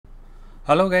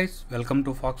Hello guys, welcome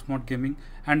to Foxmode Gaming,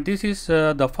 and this is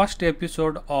the first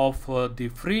episode of the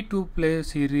free to play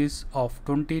series of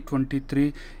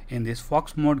 2023 in this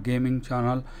Foxmode Gaming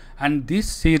channel, and this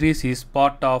series is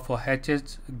part of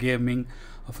HS Gaming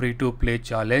free to play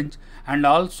challenge. And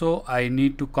also I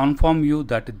need to confirm you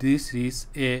that this is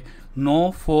a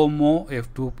no FOMO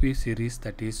F2P series,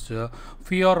 that is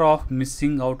fear of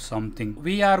missing out something.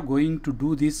 We are going to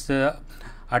do this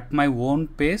at my own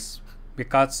pace,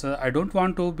 because I don't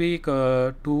want to be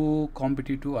too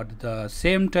competitive. At the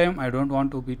same time, I don't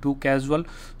want to be too casual,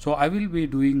 so I will be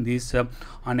doing this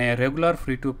on a regular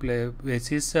free to play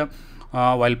basis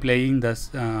while playing the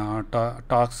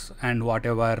talks and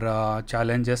whatever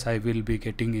challenges I will be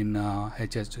getting in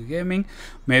HS Gaming.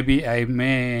 Maybe I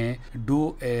may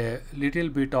do a little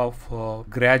bit of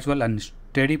gradual and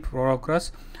steady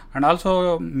progress, and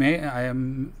also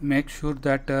make sure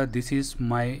that this is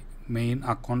my main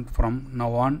account from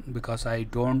now on, because I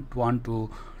don't want to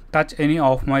touch any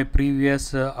of my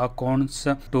previous accounts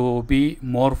to be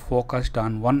more focused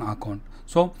on one account.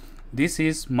 So this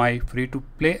is my free to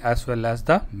play as well as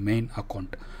the main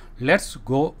account. Let's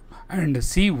go and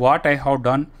see what I have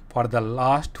done for the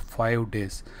last 5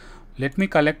 days. Let me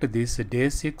collect this day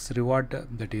 6 reward,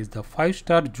 that is the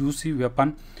 5-star juicy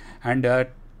weapon. And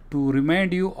to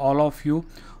remind you, all of you,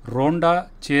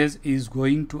 Ronda chase is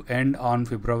going to end on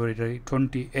February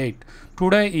 28.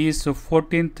 Today is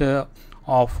 14th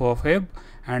of Feb,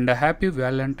 and happy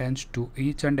Valentine's to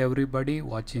each and everybody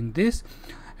watching this.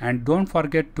 And don't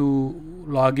forget to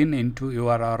log in into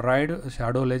your ride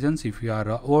Shadow Legends if you are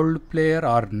an old player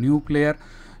or new player.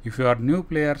 If you are new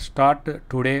player, start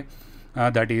today.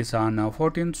 That is on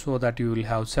 14th, so that you will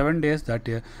have 7 days that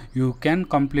you can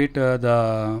complete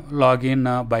the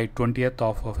login by 20th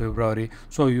of February.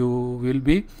 So you will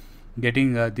be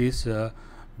getting this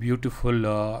beautiful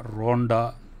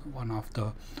Ronda, one of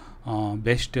the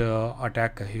best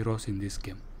attack heroes in this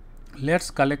game.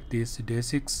 Let's collect this day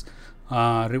 6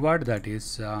 reward, that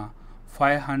is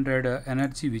 500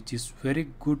 energy, which is very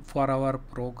good for our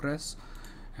progress.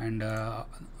 And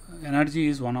energy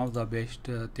is one of the best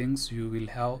things you will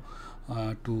have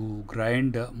to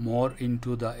grind more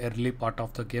into the early part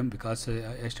of the game, because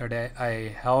yesterday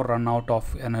I have run out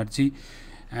of energy,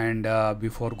 and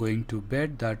before going to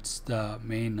bed, that's the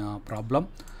main problem.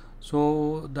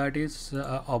 So that is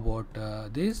about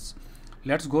this.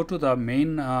 Let's go to the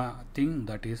main thing,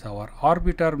 that is our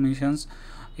arbiter missions.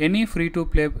 Any free to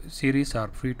play series or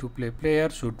free to play player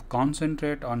should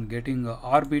concentrate on getting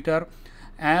arbiter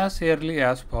as early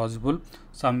as possible.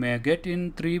 Some may get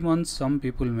in 3 months, some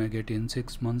people may get in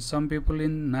 6 months, some people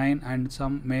in 9, and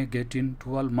some may get in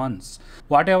 12 months.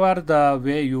 Whatever the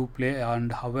way you play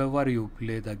and however you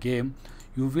play the game,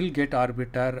 you will get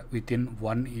arbiter within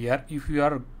 1 year if you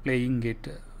are playing it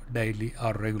daily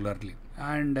or regularly.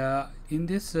 And in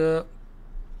this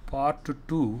part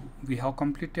 2, we have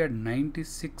completed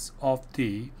 96 of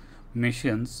the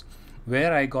missions,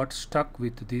 where I got stuck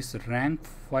with these rank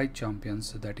 5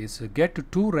 champions, that is get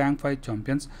 2 rank 5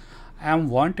 champions. I am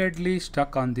wantedly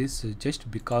stuck on this just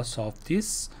because of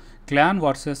this clan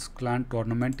versus clan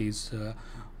tournament is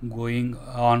going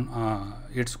on.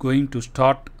 It's going to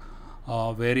start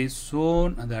very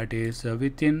soon, that is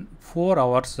within 4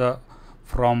 hours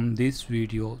from this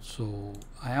video. So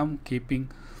I am keeping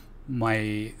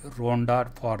my Ronda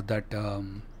for that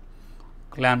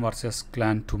clan versus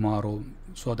clan tomorrow,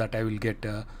 so that I will get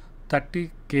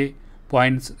 30k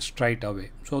points straight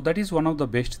away. So that is one of the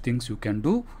best things you can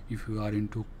do if you are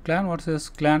into clan versus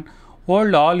clan.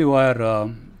 Hold all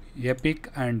your epic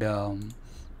and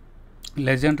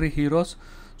legendary heroes,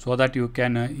 so that you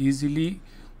can easily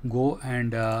go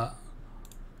and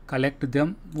collect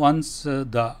them once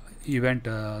the event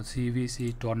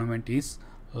CVC tournament is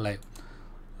live.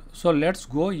 So let's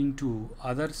go into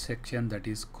other section, that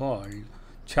is called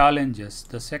challenges.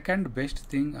 The second best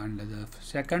thing and the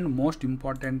second most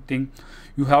important thing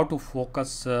you have to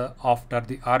focus after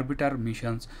the arbiter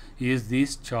missions is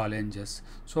these challenges.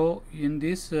 So in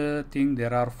this thing,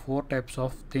 there are 4 types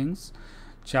of things.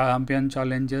 Champion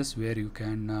challenges, where you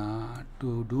can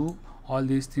to do all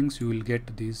these things, you will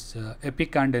get these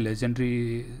epic and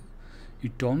legendary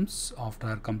items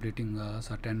after completing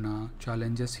certain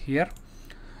challenges here.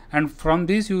 And from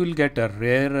this you will get a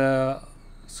rare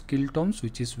skill tomes,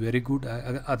 which is very good.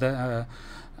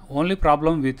 Only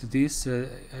problem with this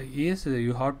is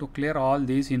you have to clear all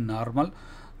these in normal.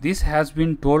 This has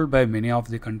been told by many of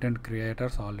the content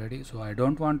creators already, so I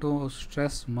don't want to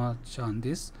stress much on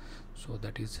this. So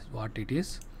that is what it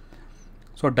is.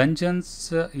 So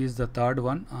dungeons is the third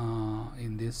one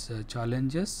in this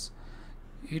challenges.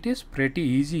 It is pretty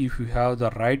easy if you have the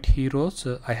right heroes.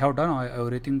 I have done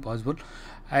everything possible.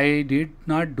 I did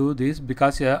not do this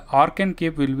because Arcane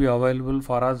Cape will be available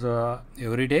for us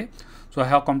every day. So I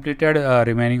have completed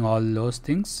remaining all those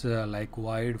things like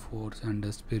Void, Force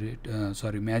and Spirit,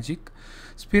 Magic.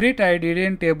 Spirit I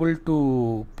didn't able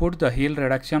to put the heal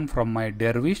reduction from my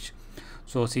Dervish.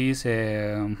 So she is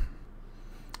a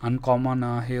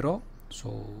uncommon hero.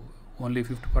 So only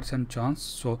 50% chance.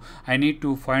 So I need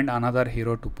to find another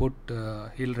hero to put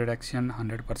heal reduction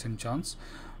 100% chance.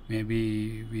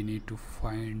 Maybe we need to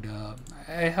find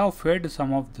I have fed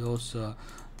some of those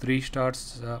 3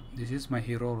 stars. This is my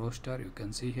hero roster. You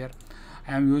can see here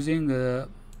I am using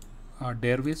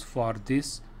Dervish for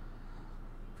this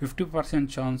 50%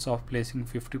 chance of placing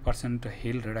 50%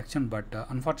 heal reduction, but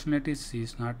unfortunately she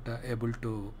is not able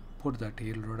to put that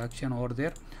heal reduction over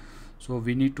there. So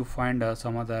we need to find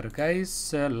some other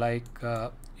guys like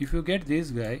if you get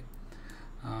this guy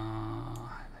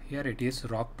here, it is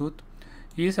Rocktooth.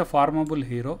 He is a farmable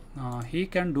hero. He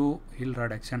can do heal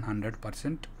reduction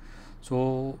 100%.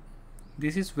 So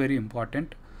this is very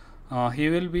important. He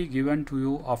will be given to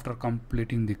you after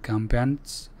completing the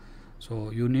campaigns.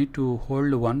 So you need to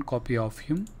hold 1 copy of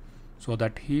him so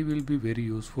that he will be very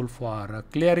useful for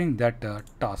clearing that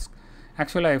task.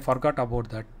 Actually I forgot about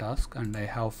that task and I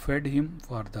have fed him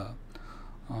for the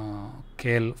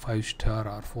Kale 5-star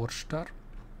or 4-star.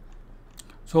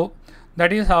 So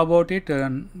that is about it.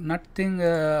 Nothing,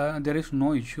 there is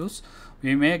no issues.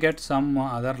 We may get some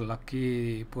other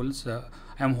lucky pulls. I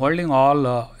am holding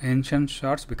all ancient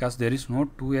shards because there is no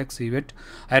 2x event.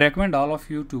 I recommend all of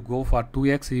you to go for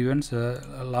 2x events.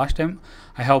 Last time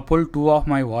I have pulled 2 of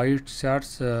my void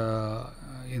shards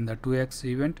in the 2x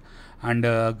event and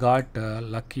got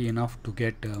lucky enough to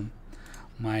get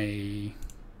my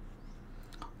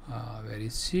where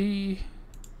is she,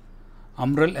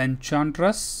 Umbral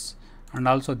Enchantress, and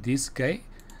also this guy.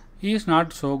 He is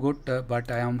not so good,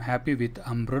 but I am happy with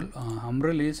Umbral.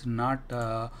 Umbral is not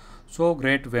so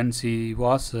great when she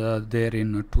was there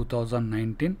in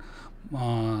 2019.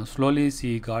 Slowly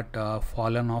she got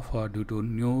fallen off due to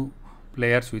new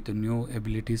players with new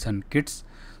abilities and kits.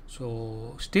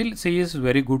 So still she is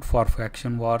very good for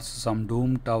faction wars, some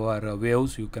Doom Tower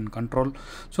waves you can control.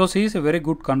 So she is a very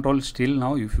good control still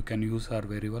now if you can use her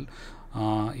very well.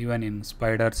 Even in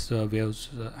spiders waves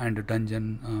and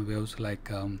dungeon waves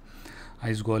like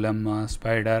Ice Golem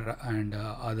spider and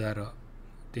other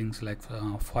things like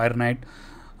Fire Knight.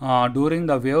 During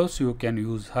the waves you can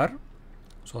use her.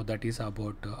 So that is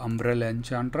about Umbrella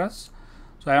Enchantress.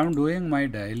 So I am doing my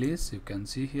dailies. You can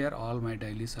see here all my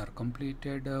dailies are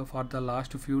completed for the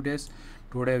last few days.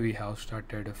 Today we have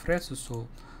started fresh. So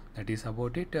that is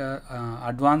about it.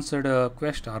 Advanced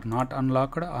quests are not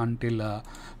unlocked until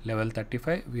level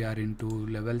 35. We are into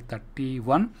level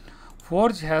 31.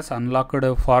 Forge has unlocked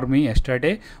for me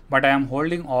yesterday, but I am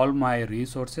holding all my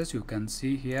resources. You can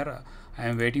see here I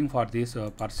am waiting for this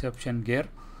perception gear.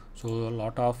 So a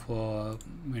lot of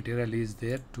material is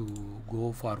there to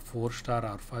go for 4-star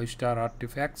or 5-star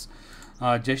artifacts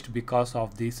just because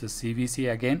of this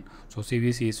CVC again. So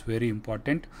CVC is very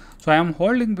important. So I am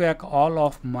holding back all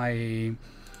of my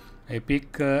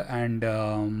epic and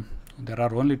there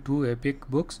are only 2 epic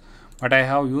books, but I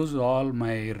have used all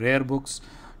my rare books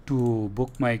to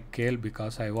book my Kale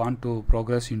because I want to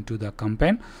progress into the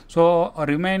campaign. So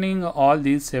remaining all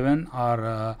these 7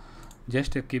 are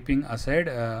just keeping aside.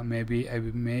 Maybe I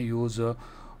may use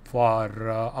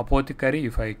for apothecary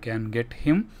if I can get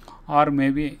him, or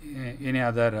maybe any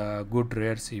other good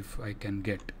rares if I can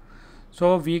get.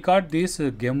 So we got this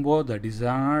Gembo the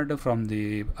Dishonored from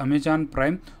the Amazon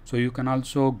Prime, so you can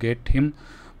also get him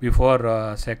before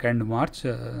 2nd March.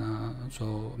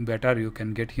 So better you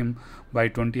can get him by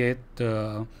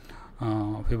 28th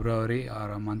February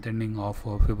or a month ending of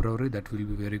February. That will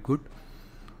be very good.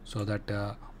 So that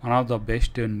one of the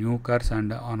best nukers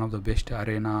and one of the best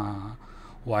arena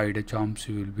wide charms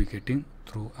you will be getting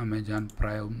through Amazon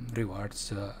Prime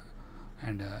rewards,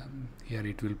 and here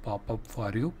it will pop up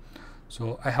for you.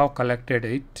 So I have collected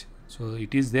it. So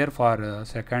it is there for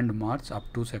 2nd March.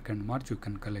 Up to 2nd March you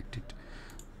can collect it.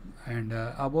 And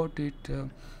about it,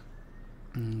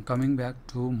 coming back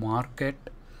to market,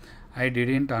 I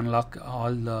didn't unlock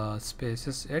all the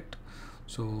spaces yet.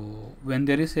 So when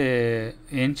there is a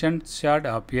ancient shard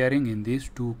appearing in these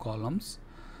 2 columns,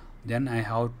 then I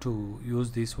have to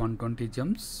use these 120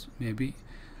 gems. Maybe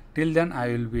till then I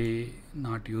will be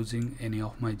not using any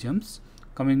of my gems.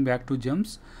 Coming back to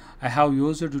gems, I have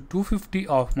used 250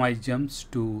 of my gems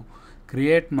to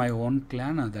create my own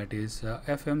clan, that is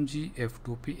FMG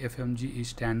F2P. FMG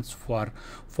stands for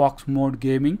Foxmode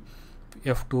Gaming.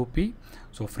 F2P,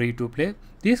 so free to play.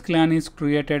 This clan is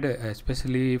created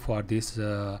especially for this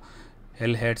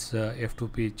Hellhead's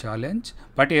F2P challenge,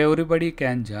 but everybody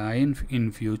can join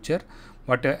in future.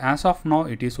 But as of now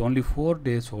it is only 4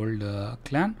 days old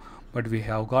clan, but we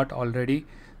have got already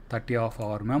 30 of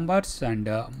our members, and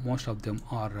most of them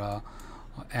are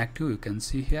active. You can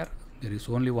see here there is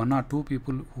only 1 or 2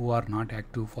 people who are not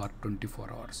active for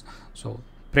 24 hours. So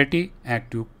pretty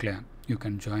active clan, you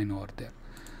can join over there.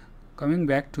 Coming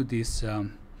back to this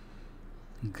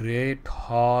great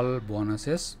haul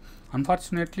bonuses,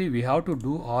 unfortunately we have to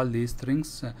do all these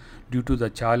things due to the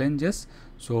challenges.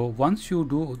 So once you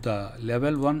do the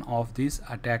level 1 of this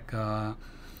attack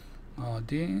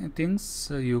the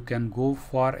things, you can go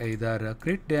for either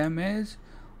crit damage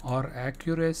or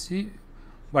accuracy,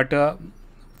 but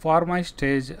for my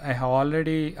stage I have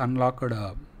already unlocked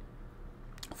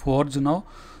Forge now,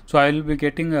 so I will be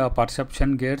getting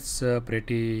perception gates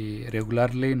pretty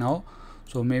regularly now.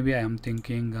 So maybe I am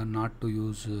thinking not to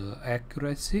use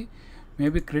accuracy,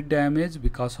 maybe crit damage,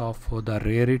 because of the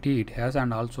rarity it has,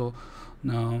 and also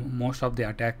most of the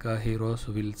attack heroes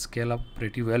will scale up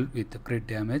pretty well with crit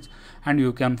damage, and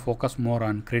you can focus more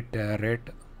on crit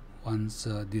rate once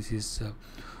this is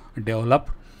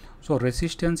developed. So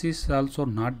resistance is also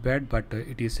not bad, but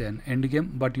it is an end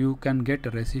game, but you can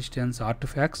get resistance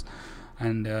artifacts,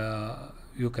 and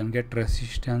you can get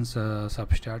resistance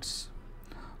substats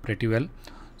pretty well.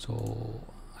 So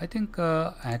I think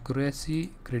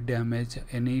accuracy, crit damage,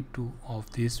 any 2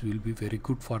 of these will be very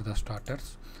good for the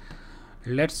starters.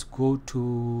 Let's go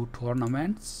to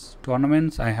tournaments.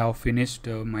 I have finished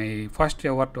my first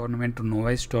ever tournament,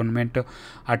 novice tournament,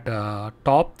 at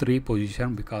top 3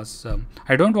 position, because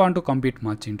I don't want to compete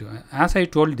much into, as I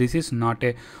told, this is not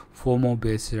a FOMO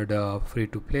based free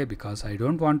to play, because I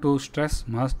don't want to stress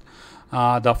much.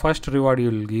 The first reward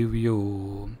will give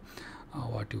you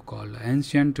what you call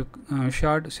ancient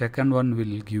shard, second one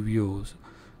will give you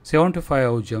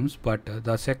 75 gems, but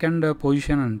the second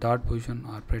position and third position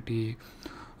are pretty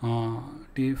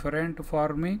different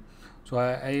for me. So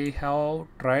I have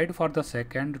tried for the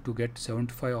second to get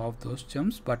 75 of those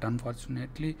gems, but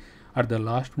unfortunately at the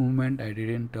last moment I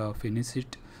didn't finish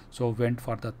it, so went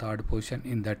for the third position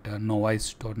in that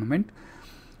novice tournament.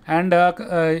 And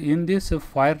in this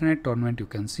Fire Knight tournament, you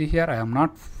can see here I am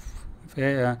not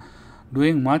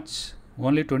doing much,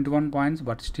 only 21 points,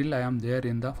 but still I am there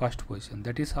in the first position.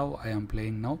 That is how I am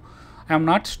playing now. I am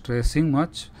not stressing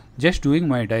much, just doing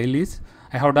my dailies.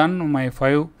 I have done my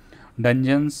 5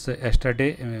 dungeons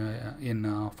yesterday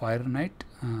in Fire Knight.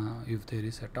 If there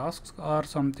is a task or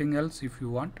something else, if you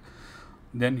want,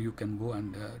 then you can go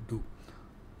and do.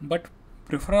 But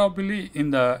preferably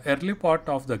in the early part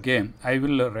of the game, I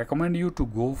will recommend you to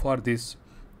go for these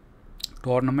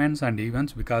tournaments and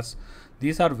events, because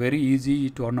these are very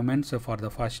easy tournaments for the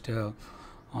first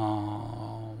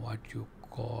what you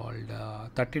called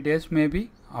 30 days,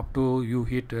 maybe up to you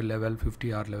hit level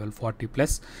 50 or level 40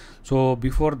 plus. So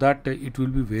before that it will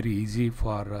be very easy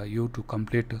for you to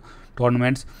complete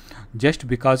tournaments, just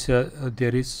because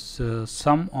there is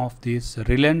some of these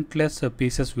relentless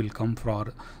pieces will come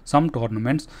for some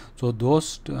tournaments. So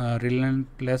those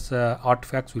relentless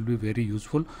artifacts will be very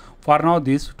useful. For now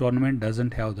this tournament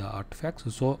doesn't have the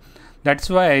artifacts, so that's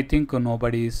why I think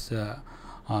nobody is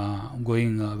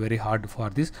going very hard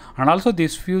for this. And also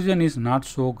this fusion is not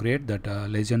so great, that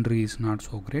legendary is not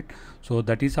so great, so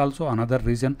that is also another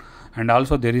reason. And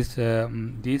also there is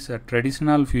this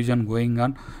traditional fusion going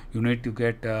on. You need to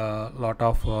get a lot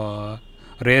of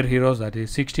rare heroes, that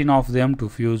is 16 of them, to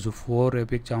fuse 4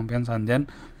 epic champions and then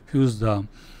fuse the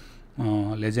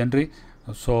legendary.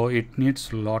 So it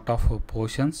needs a lot of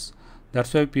potions,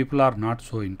 that's why people are not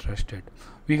so interested.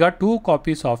 We got 2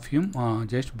 copies of him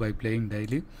just by playing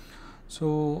daily.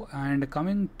 So, and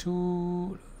coming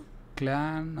to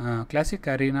clan classic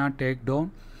arena takedown,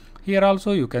 here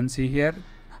also you can see here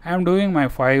I am doing my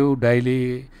 5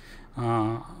 daily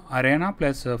arena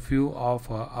plus a few of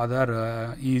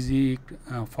other easy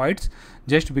fights,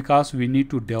 just because we need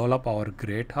to develop our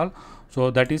great hall. So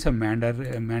that is a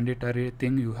mandatory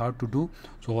thing you have to do,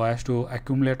 so as to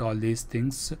accumulate all these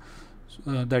things.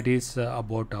 That is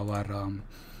about our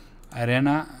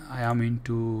arena. I am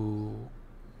into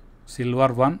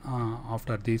silver 1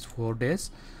 after these 4 days.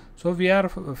 So we are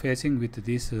facing with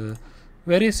this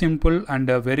very simple and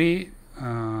very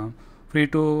free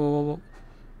to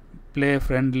play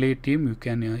friendly team. You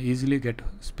can easily get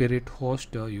spirit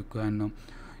host. You can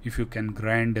if you can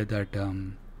grind that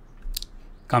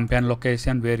campaign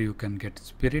location where you can get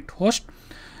spirit host,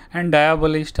 and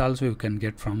diabolist also you can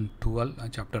get from 12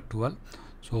 chapter 12.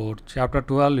 So chapter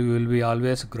 12 you will be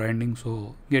always grinding,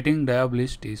 so getting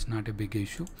diabolist is not a big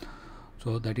issue.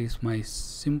 So that is my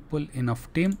simple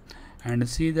enough team, and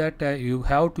see that you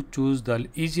have to choose the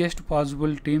easiest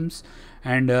possible teams,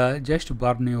 and just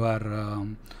burn your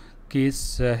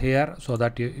keys here, so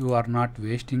that you are not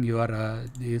wasting your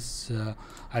these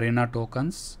arena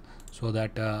tokens, so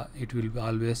that it will be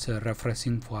always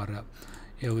refreshing for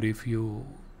every few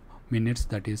minutes,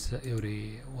 that is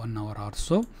every 1 hour or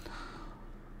so.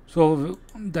 So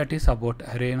that is about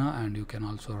arena, and you can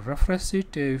also refresh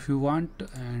it if you want.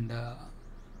 And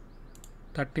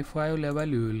 35 level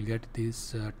you will get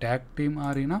this tag team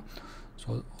arena.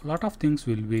 So a lot of things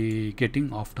will be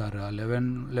getting after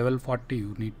level 40.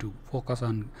 You need to focus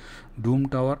on Doom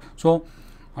Tower. So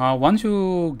once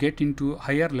you get into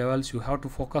higher levels, you have to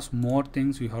focus more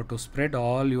things. You have to spread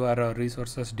all your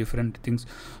resources, different things.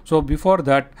 So before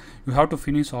that you have to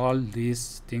finish all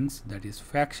these things, that is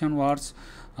faction wars.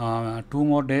 2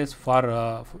 more days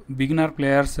for beginner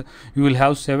players. You will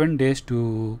have 7 days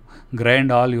to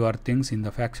grind all your things in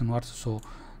the faction wars. So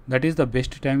that is the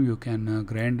best time you can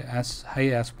grind as high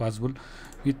as possible.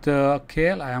 With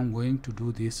Kale I am going to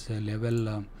do this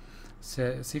level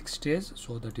 6 stage,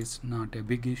 so that is not a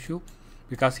big issue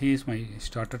because he is my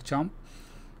starter champ.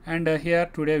 And here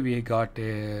today we got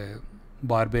a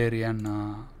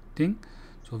barbarian thing.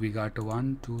 So we got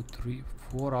 1 2 3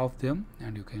 4 of them,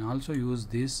 and you can also use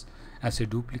this as a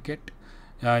duplicate.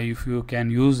 If you can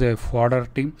use a fodder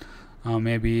team,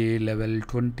 maybe level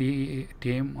 20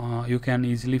 team, you can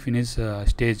easily finish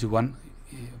stage 1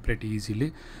 pretty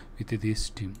easily with this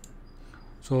team.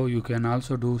 So you can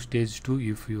also do stage 2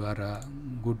 if you are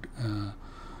good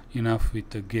enough with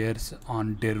the gears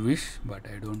on dervish, but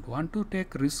I don't want to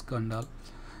take risk and all.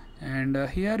 And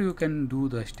here you can do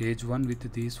the stage 1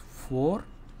 with these 4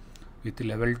 with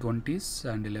level 20s,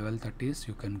 and level 30s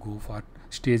you can go for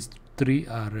stage 3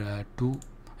 or 2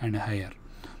 and higher,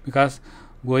 because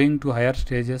going to higher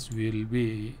stages you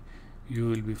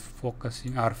will be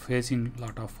focusing or facing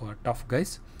lot of tough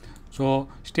guys. So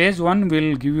stage 1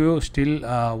 will give you still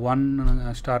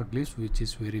 1 star glyphs, which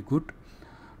is very good.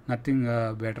 Nothing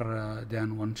better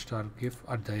than 1 star gift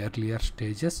at the earlier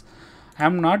stages. I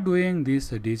am not doing this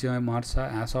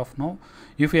Djamarsa as of now.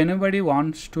 If anybody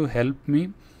wants to help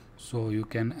me, so you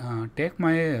can take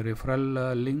my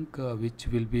referral link which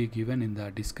will be given in the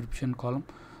description column.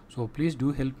 So please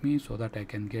do help me so that I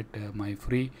can get my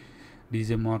free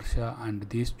Djamarsa and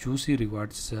these juicy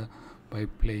rewards by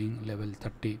playing level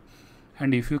 30.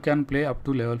 And if you can play up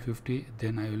to level 50,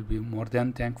 then I will be more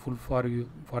than thankful for you,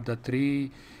 for the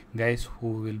 3 guys who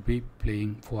will be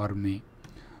playing for me.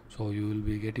 So you will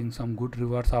be getting some good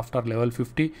rewards after level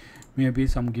 50, maybe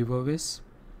some giveaways.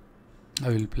 I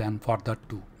will plan for that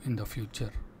too in the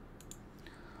future.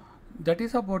 That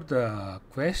is about the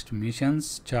quest,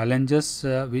 missions, challenges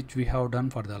which we have done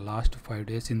for the last 5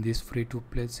 days in this free to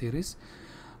play series.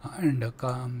 And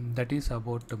that is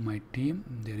about my team.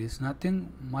 There is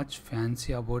nothing much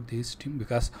fancy about this team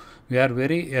because we are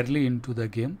very early into the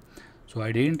game. So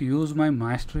I didn't use my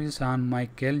masteries on my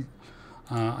Kel.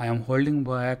 I am holding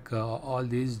back all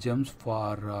these gems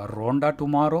for Ronda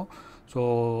tomorrow.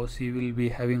 So she will be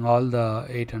having all the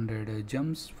 800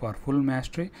 gems for full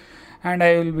mastery, and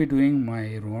I will be doing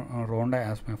my Ronda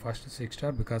as my first 6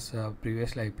 star, because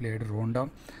previously I played Ronda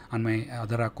on my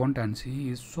other account and she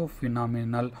is so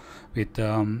phenomenal with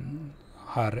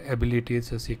her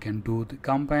abilities. She can do the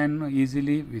campaign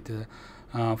easily with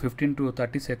 15 to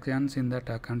 30 seconds in that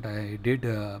account. I did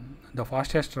the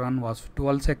fastest run was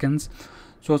 12 seconds.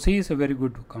 So she is a very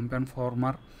good campaign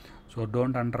farmer, so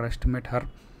don't underestimate her.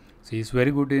 She is very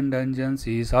good in dungeons.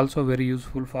 She is also very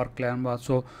useful for clan boss.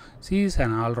 So she is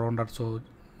an all-rounder. So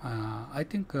I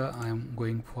think I am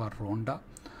going for Ronda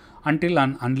until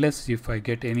unless if I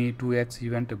get any 2x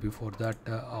event before that,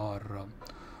 or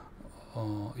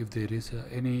if there is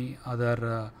any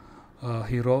other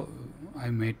hero, I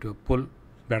might pull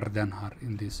better than her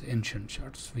in these ancient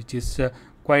shots, which is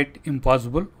quite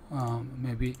impossible.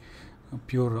 Maybe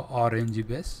pure orange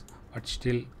base, but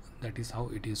still that is how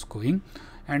it is going.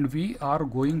 And we are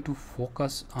going to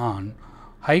focus on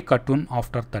high cartoon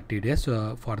after 30 days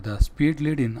for the speed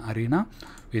lead in arena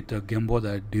with Gembo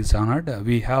the Dishonored.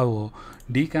 We have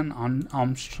Deacon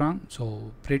Armstrong,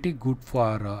 so pretty good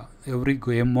for every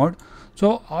game mode.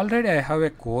 So already I have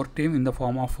a core team in the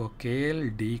form of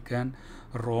Kale, Deacon,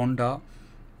 Ronda,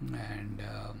 and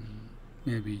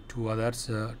maybe 2 others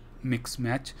mix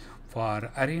match.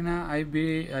 For arena I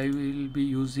will be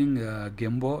using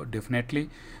Gembo definitely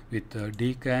with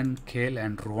Deacon, Kale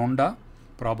and Ronda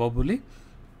probably.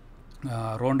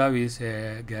 Ronda is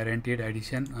a guaranteed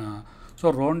addition,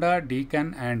 So Ronda,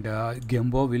 Deacon and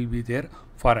Gembo will be there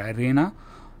for arena,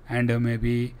 and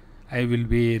maybe I will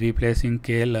be replacing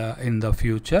Kale in the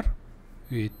future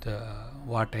with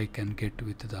what I can get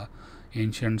with the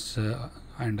ancients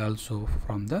and also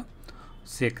from the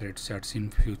sacred sets in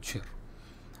future.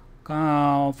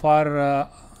 For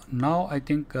now I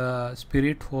think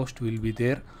Spirit Host will be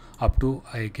there up to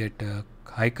I get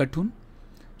High Cartoon,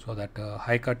 so that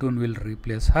High Cartoon will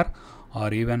replace her,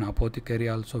 or even Apothecary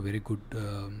also very good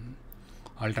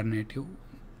alternative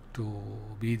to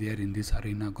be there in this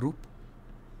arena group.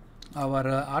 Our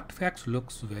artifacts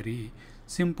looks very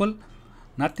simple,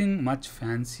 nothing much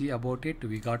fancy about it.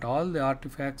 We got all the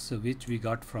artifacts which we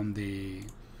got from the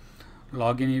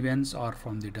login events or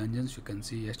from the dungeons. You can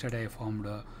see yesterday I formed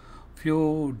a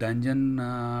few dungeon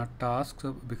tasks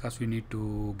because we need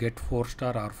to get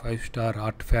 4-star or 5-star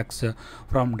artifacts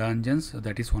from dungeons.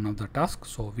 That is one of the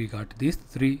tasks. So we got these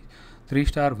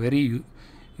 3-star very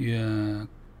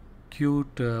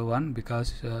cute one,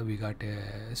 because we got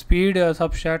a speed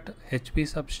substat, HP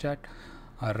substat,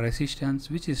 or resistance,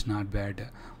 which is not bad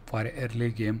for early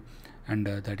game, and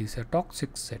that is a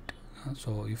toxic set.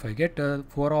 So if I get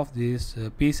 4 of these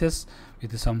pieces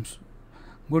with some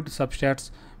good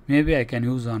substats, maybe I can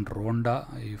use on Ronda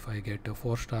if I get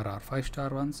 4-star or 5-star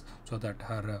ones, so that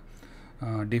her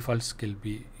default skill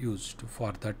be used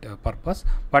for that purpose.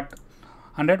 But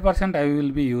 100% I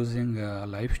will be using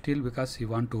lifesteal because we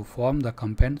want to form the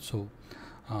campaign. So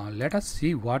let us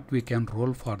see what we can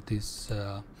roll for this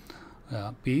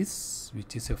piece,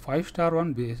 which is a 5-star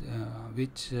one,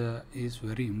 which is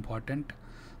very important.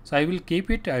 So I will keep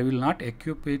it. I will not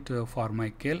equip it for my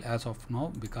Kale as of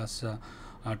now, because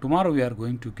tomorrow we are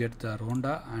going to get the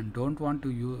Ronda and don't want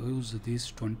to use these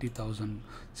 20,000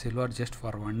 silver just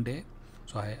for one day.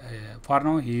 So for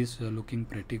now he is looking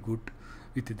pretty good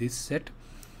with this set.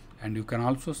 And you can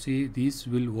also see these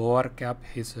will overcap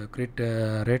his crit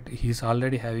rate. He is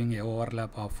already having a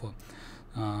overlap of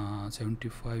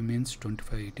 75 means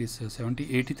 25, it is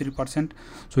 83%.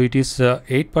 So it is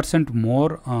 8%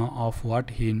 more of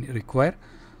what he require.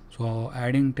 So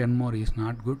adding 10 more is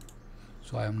not good,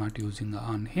 so I am not using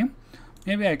on him.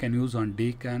 Maybe I can use on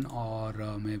Deacon or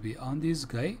maybe on this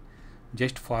guy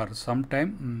just for some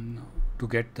time to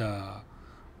get the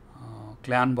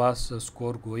clan boss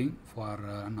score going for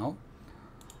now.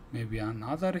 Maybe on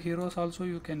other heroes also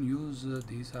you can use.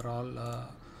 These are all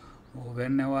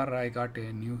whenever I got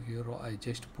a new hero, I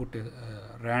just put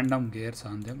random gears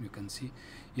on them. You can see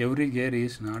every gear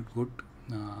is not good.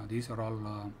 These are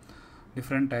all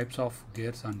different types of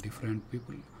gears on different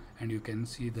people. And you can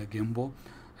see the Gembo.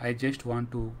 I just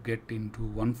want to get into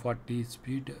 140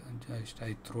 speed. Just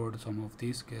I throwed some of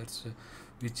these gears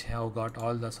which have got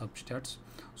all the substats.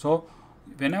 So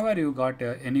whenever you got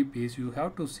any piece, you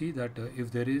have to see that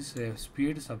if there is a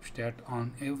speed substat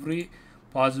on every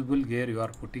possible gear you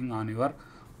are putting on your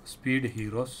speed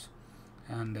heroes,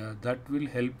 and that will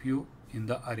help you in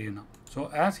the arena. So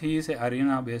as he is a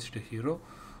arena based hero,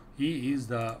 he is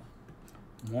the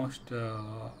most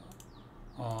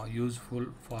useful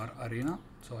for arena.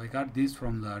 So I got this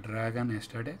from the dragon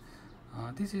yesterday.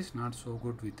 This is not so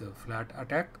good with a flat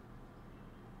attack.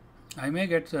 I may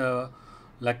get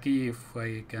lucky if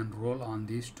I can roll on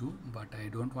these two, but I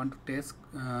don't want to take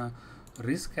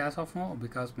risk as of now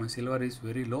because my silver is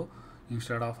very low.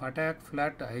 Instead of attack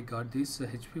flat, I got this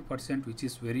HP percent, which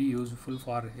is very useful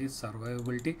for his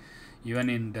survivability. Even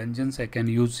in dungeons I can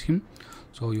use him.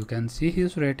 So you can see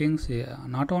his ratings,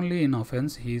 not only in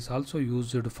offense, he is also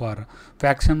used for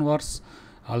faction wars,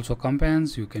 also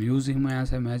campaigns. You can use him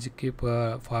as a magic keep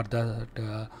for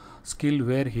that skill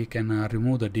where he can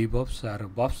remove the debuffs or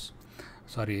buffs.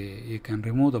 Sorry, he can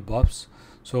remove the buffs.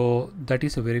 So that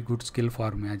is a very good skill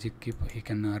for magic keep. He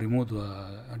can remove the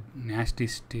nasty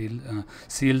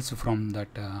seals from that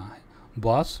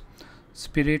boss.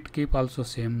 Spirit keep also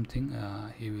same thing.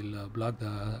 He will block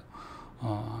the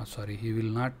sorry, he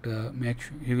will not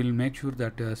he will make sure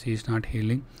that he is not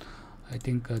healing. I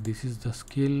think this is the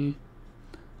skill,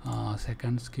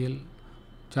 second skill,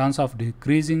 chance of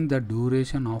decreasing the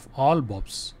duration of all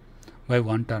buffs by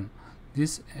 1 turn.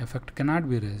 This effect cannot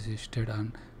be resisted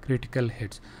on critical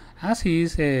hits. As he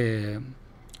is a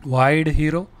wide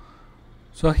hero,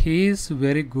 so he is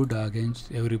very good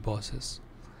against every bosses.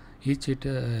 Each hit,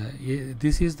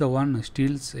 this is the one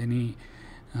steals any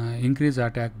increase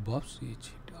attack buffs each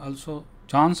hit. Also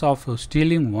chance of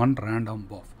stealing one random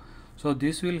buff. So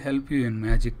this will help you in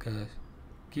magic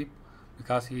keep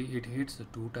because it hits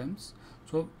 2 times.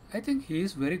 So I think he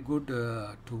is very good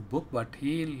to book, but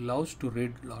he loves to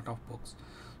read lot of books.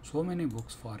 So many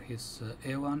books for his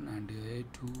A1 and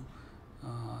A2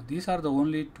 These are the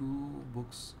only two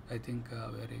books I think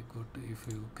very good if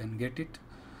you can get it.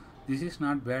 This is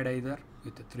not bad either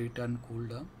with a 3-turn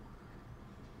cooldown.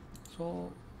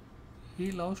 So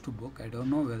he loves to book. I don't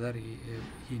know whether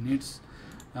he needs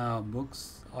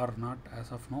books or not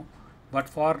as of now, but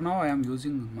for now I am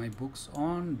using my books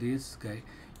on this guy.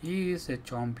 He is a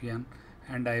champion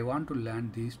and I want to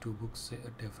land these two books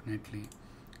definitely.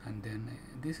 And then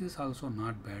this is also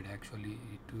not bad actually.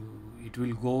 It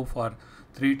will go for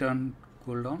 3-turn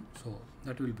cooldown, so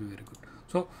that will be very good.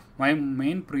 So my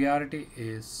main priority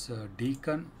is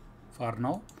Deacon for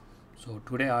now. So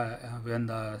today when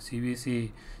the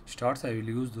CVC starts, I will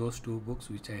use those two books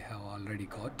which I have already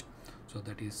got. So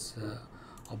that is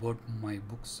about my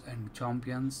books and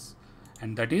champions,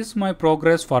 and that is my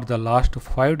progress for the last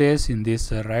 5 days in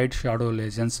this Raid Shadow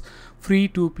Legends free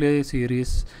to play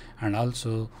series, and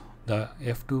also the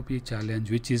F2P challenge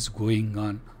which is going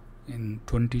on in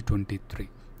 2023.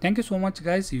 Thank you so much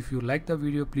guys. If you like the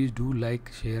video, please do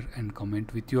like, share and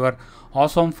comment with your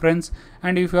awesome friends.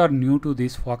 And if you are new to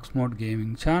this Foxmode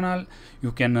gaming channel,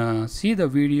 you can see the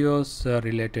videos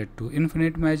related to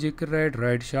Infinite Magicraid,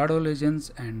 Raid Shadow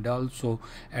Legends and also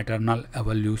Eternal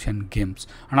Evolution games.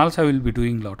 And also I will be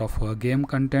doing lot of game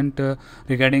content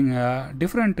regarding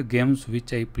different games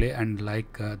which I play and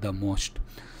like the most.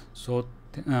 So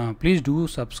please do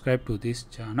subscribe to this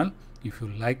channel if you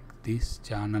like this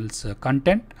channel's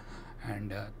content,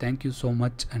 and thank you so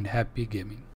much and happy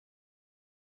gaming.